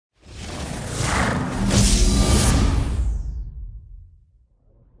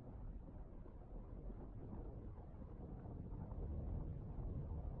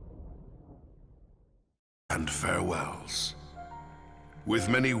and farewells. With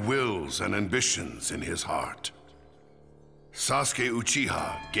many wills and ambitions in his heart, Sasuke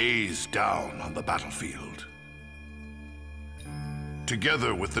Uchiha gazed down on the battlefield.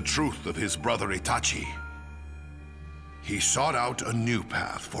 Together with the truth of his brother Itachi, he sought out a new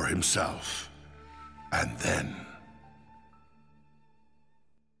path for himself, and then...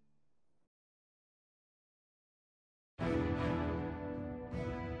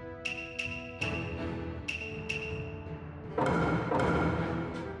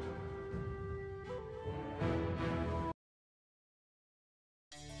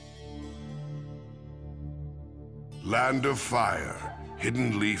 Land of Fire,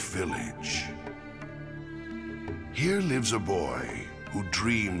 Hidden Leaf Village. Here lives a boy who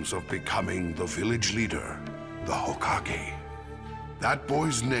dreams of becoming the village leader, the Hokage. That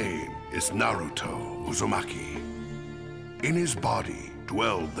boy's name is Naruto Uzumaki. In his body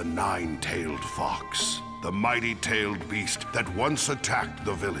dwelled the nine-tailed fox, the mighty-tailed beast that once attacked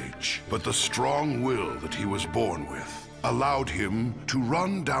the village. But the strong will that he was born with allowed him to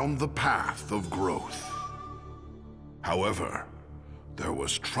run down the path of growth. However, there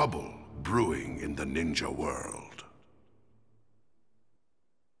was trouble brewing in the ninja world.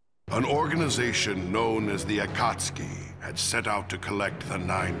 An organization known as the Akatsuki had set out to collect the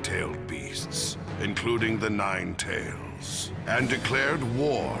nine-tailed beasts, including the Nine Tails, and declared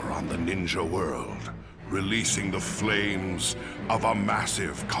war on the ninja world, releasing the flames of a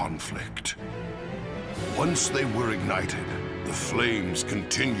massive conflict. Once they were ignited, the flames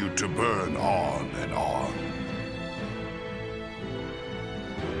continued to burn on and on.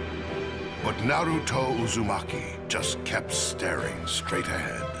 But Naruto Uzumaki just kept staring straight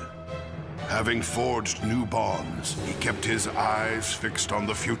ahead. Having forged new bonds, he kept his eyes fixed on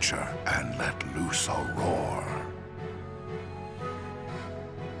the future and let loose a roar.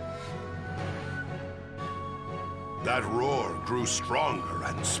 That roar grew stronger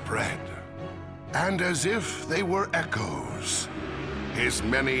and spread. And as if they were echoes, his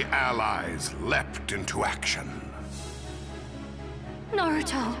many allies leapt into action.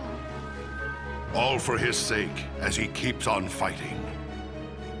 Naruto! All for his sake, as he keeps on fighting.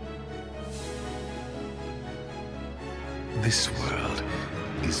 This world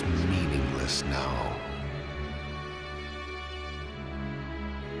is meaningless now.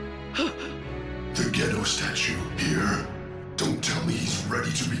 The Gedo statue here? Don't tell me he's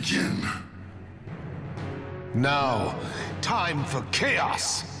ready to begin. Now, time for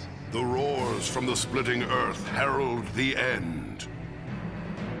chaos! The roars from the splitting earth herald the end.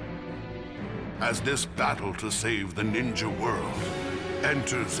 As this battle to save the ninja world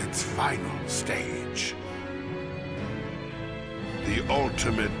enters its final stage. The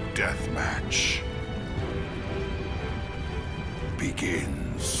ultimate death match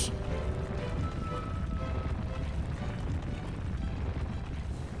begins.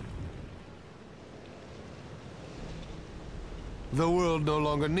 The world no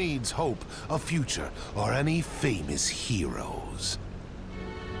longer needs hope, a future, or any famous heroes.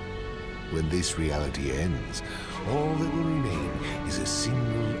 When this reality ends, all that will remain is a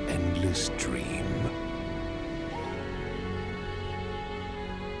single endless dream.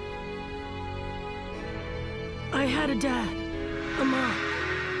 I had a dad, a mom,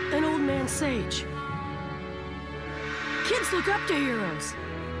 an old man sage. Kids look up to heroes.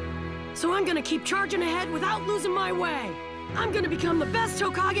 So I'm gonna keep charging ahead without losing my way. I'm gonna become the best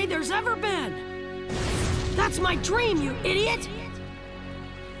Hokage there's ever been. That's my dream, you idiot!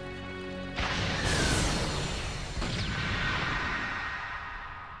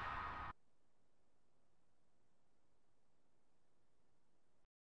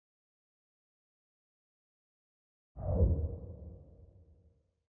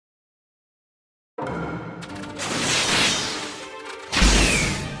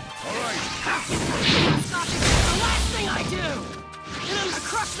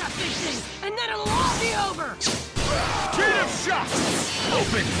 And then it'll all be over! Chain of shock!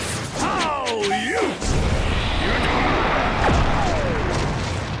 Open! How you?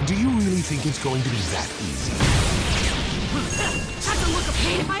 Do you really think it's going to be that easy? That's a look of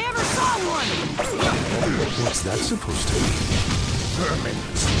pain if I ever saw one! What's that supposed to mean? Vermin!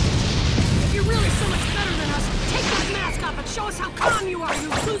 If you're really so much better than us, take that mask off and show us how calm you are, you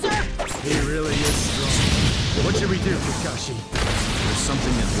loser! He really is strong. What should we do, Kakashi? There's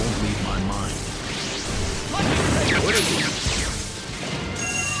something that won't leave my mind. What is it?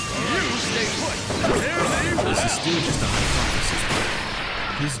 You stay put! This is still just a hypothesis.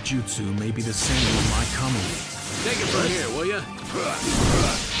 His jutsu may be the same as my kami. Take it from here, will ya? If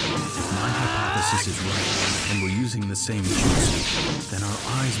my hypothesis is right, and we're using the same jutsu, then our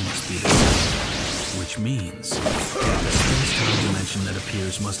eyes must be the same. Which means the space-time dimension that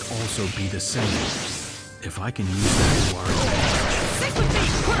appears must also be the same. If I can use that to our advantage. Stick with me,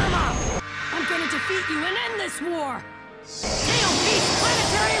 Kurama! I'm gonna defeat you and end this war! Tail Beast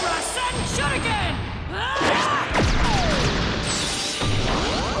Planetary Rasen Shuriken! Ah!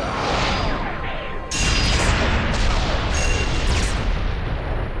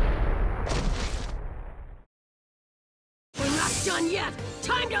 We're not done yet!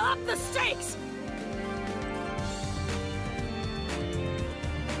 Time to up the stakes!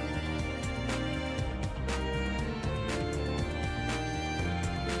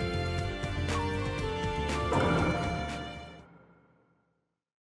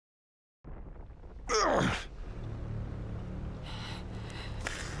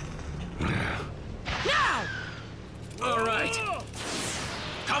 Now! All right.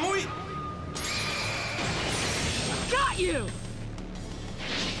 Kamui! Got you!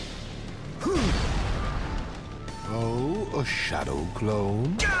 Oh, a shadow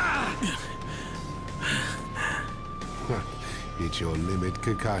clone? It's your limit,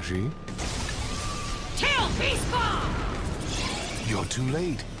 Kakashi. Tail Beast Bomb! You're too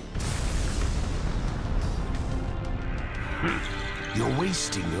late. You're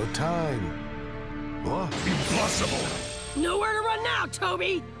wasting your time. What? Impossible! Nowhere to run now,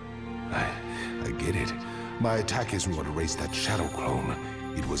 Toby! I get it. My attack isn't what erased that shadow clone.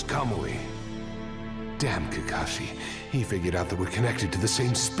 It was Kamui. Damn Kakashi. He figured out that we're connected to the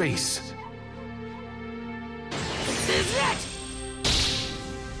same space. This is it!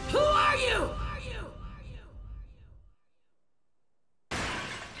 Who are you?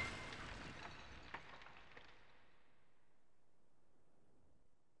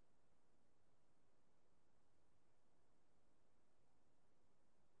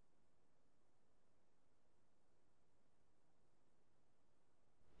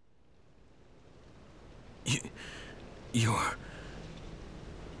 You're...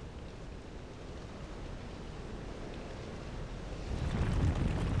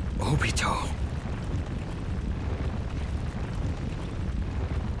 Obito.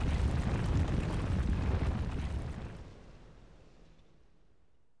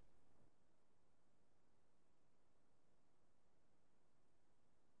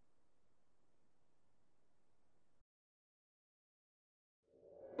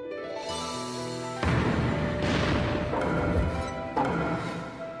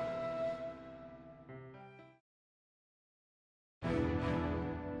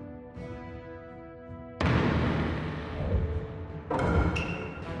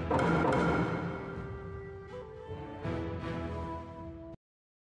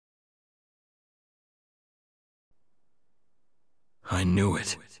 I knew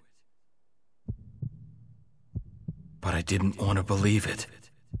it. But I didn't want to believe it.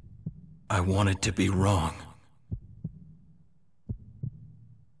 I wanted to be wrong.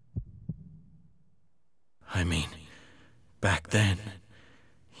 I mean, back then,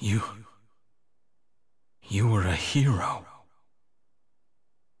 you were a hero.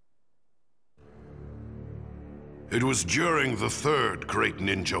 It was during the Third Great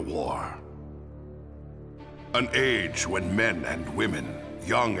Ninja War. An age when men and women,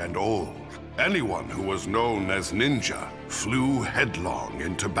 young and old, anyone who was known as ninja, flew headlong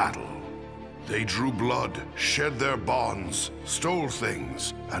into battle. They drew blood, shed their bonds, stole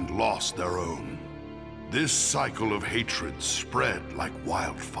things, and lost their own. This cycle of hatred spread like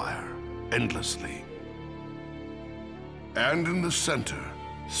wildfire, endlessly. And in the center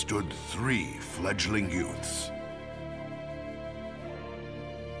stood 3 fledgling youths.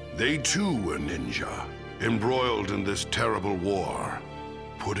 They too were ninja, embroiled in this terrible war,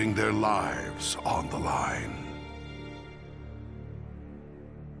 putting their lives on the line.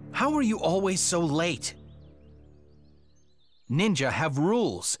 How are you always so late? Ninja have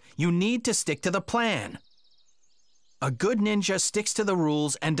rules. You need to stick to the plan. A good ninja sticks to the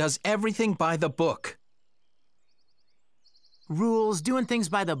rules and does everything by the book. Rules, doing things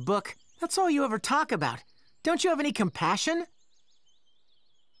by the book, that's all you ever talk about. Don't you have any compassion?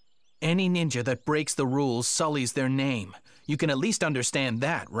 Any ninja that breaks the rules sullies their name. You can at least understand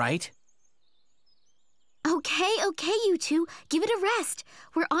that, right? Okay, you two. Give it a rest.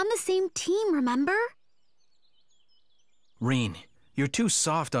 We're on the same team, remember? Rin, you're too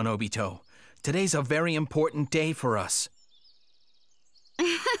soft on Obito. Today's a very important day for us.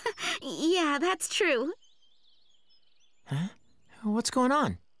 Yeah, that's true. Huh? What's going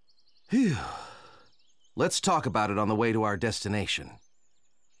on? Phew. Let's talk about it on the way to our destination.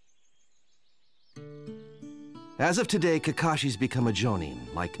 As of today, Kakashi's become a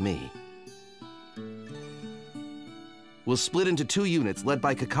Jonin, like me. We'll split into 2 units led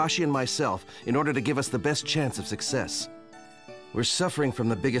by Kakashi and myself in order to give us the best chance of success. We're suffering from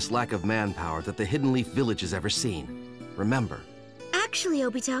the biggest lack of manpower that the Hidden Leaf Village has ever seen. Remember. Actually,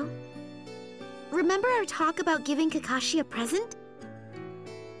 Obito, remember our talk about giving Kakashi a present?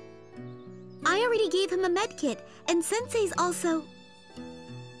 I already gave him a medkit, and Sensei's also...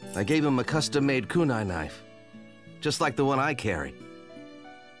 I gave him a custom-made kunai knife, just like the one I carry.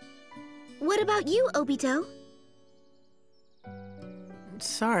 What about you, Obito?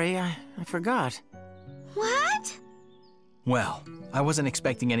 Sorry, I forgot. What? Well, I wasn't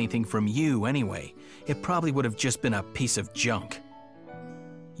expecting anything from you anyway. It probably would have just been a piece of junk.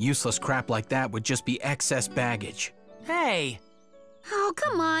 Useless crap like that would just be excess baggage. Hey! Oh,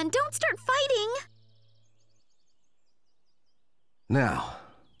 come on, don't start fighting! Now,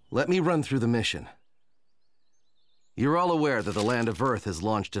 let me run through the mission. You're all aware that the Land of Earth has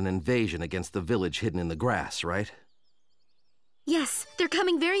launched an invasion against the village hidden in the grass, right? Yes, they're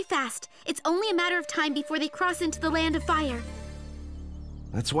coming very fast. It's only a matter of time before they cross into the Land of Fire.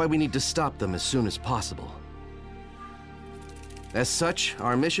 That's why we need to stop them as soon as possible. As such,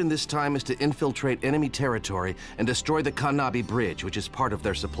 our mission this time is to infiltrate enemy territory and destroy the Kanabi Bridge, which is part of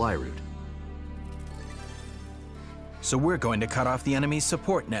their supply route. So we're going to cut off the enemy's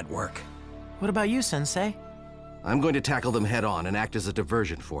support network. What about you, Sensei? I'm going to tackle them head-on and act as a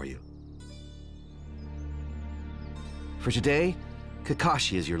diversion for you. For today,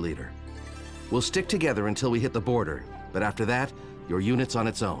 Kakashi is your leader. We'll stick together until we hit the border, but after that, your unit's on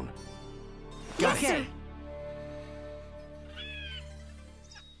its own. Got it.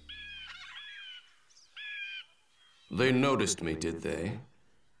 They noticed me, did they?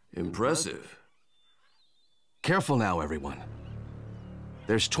 Impressive. Careful now, everyone.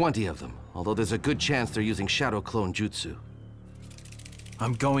 There's 20 of them, although there's a good chance they're using Shadow Clone Jutsu.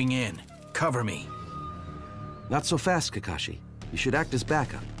 I'm going in. Cover me. Not so fast, Kakashi. You should act as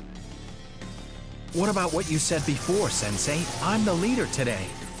backup. What about what you said before, Sensei? I'm the leader today.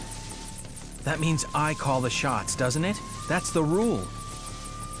 That means I call the shots, doesn't it? That's the rule.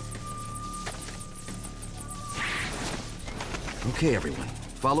 Okay, everyone.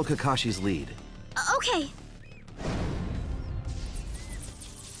 Follow Kakashi's lead. Okay.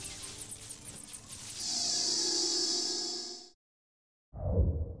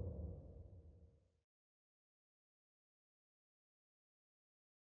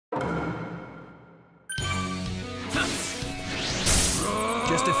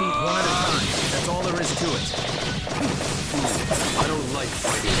 Just defeat one at a time. That's all there is to it. I don't like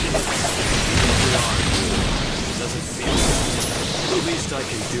fighting. We are. It doesn't feel good. The least I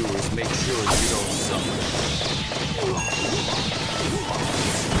can do is make sure you don't suffer.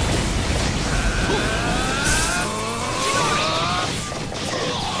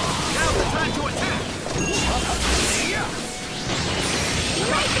 Now's the time to attack!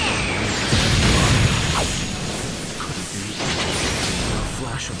 Right there! A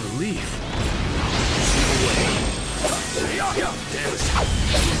flash of relief. Damn it.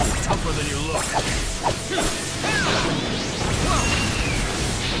 You're tougher than you look.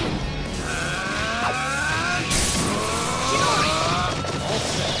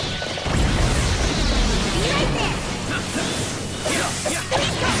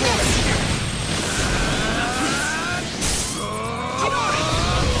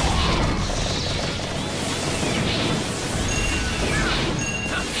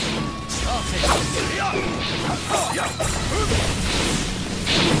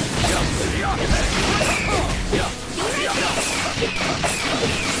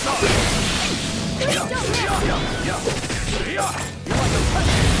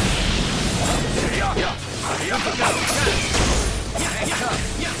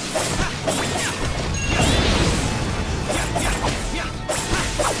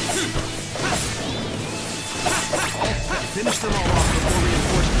 Finish them all off before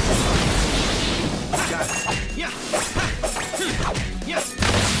reinforcements. Got it.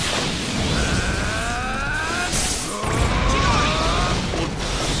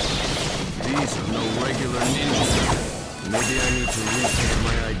 These are no regular ninjas. Maybe I need to rethink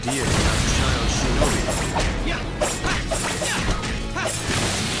my idea about child shinobi.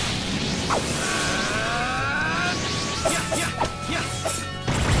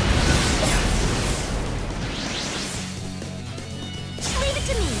 Leave it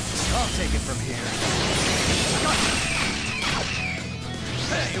to me. I'll take it from here.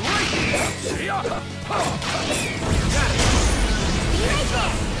 Hey, right here! Got it! Right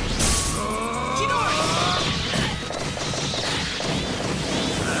there!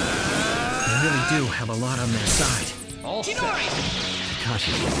 They really do have a lot on their side. All set.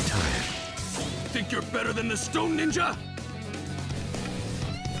 Kakashi's getting tired. Think you're better than the Stone Ninja?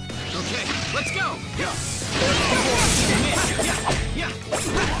 Okay, let's go! Yeah!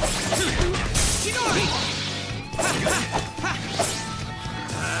 Shinori! Okay,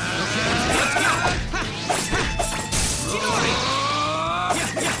 let's go! Shinori!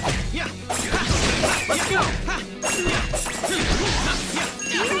 Let's go!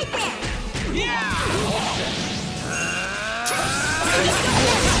 Right there! Yeah!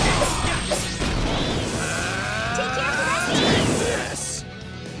 Take care of the rest of you! Yes!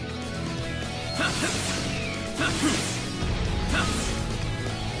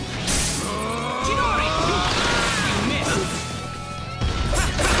 Shinori! You missed!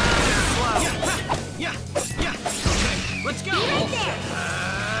 Yeah! Okay, let's go! Right there!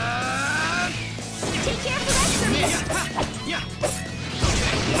 Take care of the rest of you! Yeah!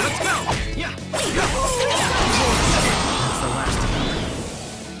 Okay, let's go! Yeah! That's the last of them.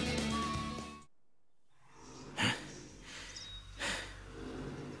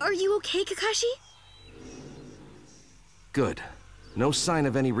 Are you okay, Kakashi? Good. No sign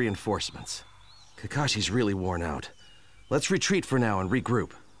of any reinforcements. Kakashi's really worn out. Let's retreat for now and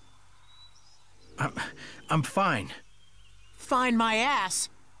regroup. I'm fine. Fine my ass.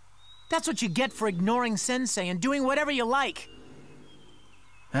 That's what you get for ignoring Sensei and doing whatever you like.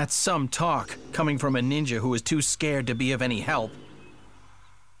 That's some talk, coming from a ninja who was too scared to be of any help.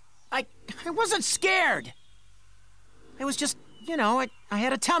 I wasn't scared. I was just, you know, I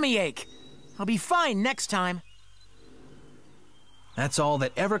had a tummy ache. I'll be fine next time. That's all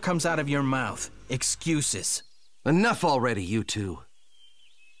that ever comes out of your mouth. Excuses. Enough already, you two.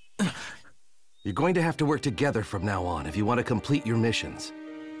 You're going to have to work together from now on if you want to complete your missions.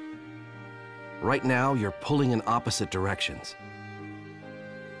 Right now, you're pulling in opposite directions.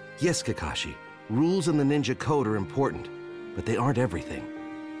 Yes, Kakashi, rules in the ninja code are important, but they aren't everything.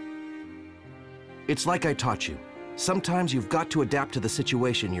 It's like I taught you. Sometimes you've got to adapt to the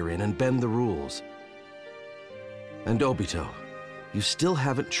situation you're in and bend the rules. And Obito, you still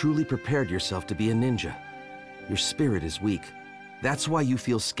haven't truly prepared yourself to be a ninja. Your spirit is weak. That's why you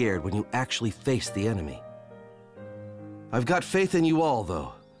feel scared when you actually face the enemy. I've got faith in you all,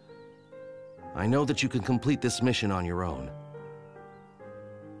 though. I know that you can complete this mission on your own.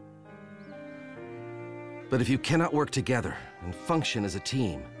 But if you cannot work together and function as a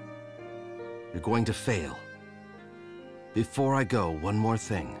team, you're going to fail. Before I go, one more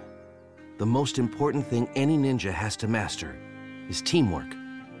thing. The most important thing any ninja has to master is teamwork.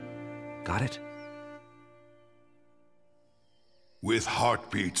 Got it? With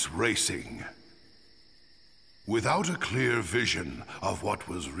heartbeats racing, without a clear vision of what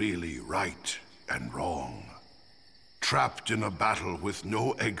was really right and wrong, trapped in a battle with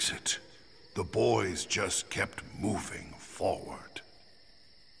no exit, the boys just kept moving forward,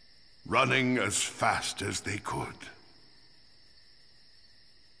 running as fast as they could.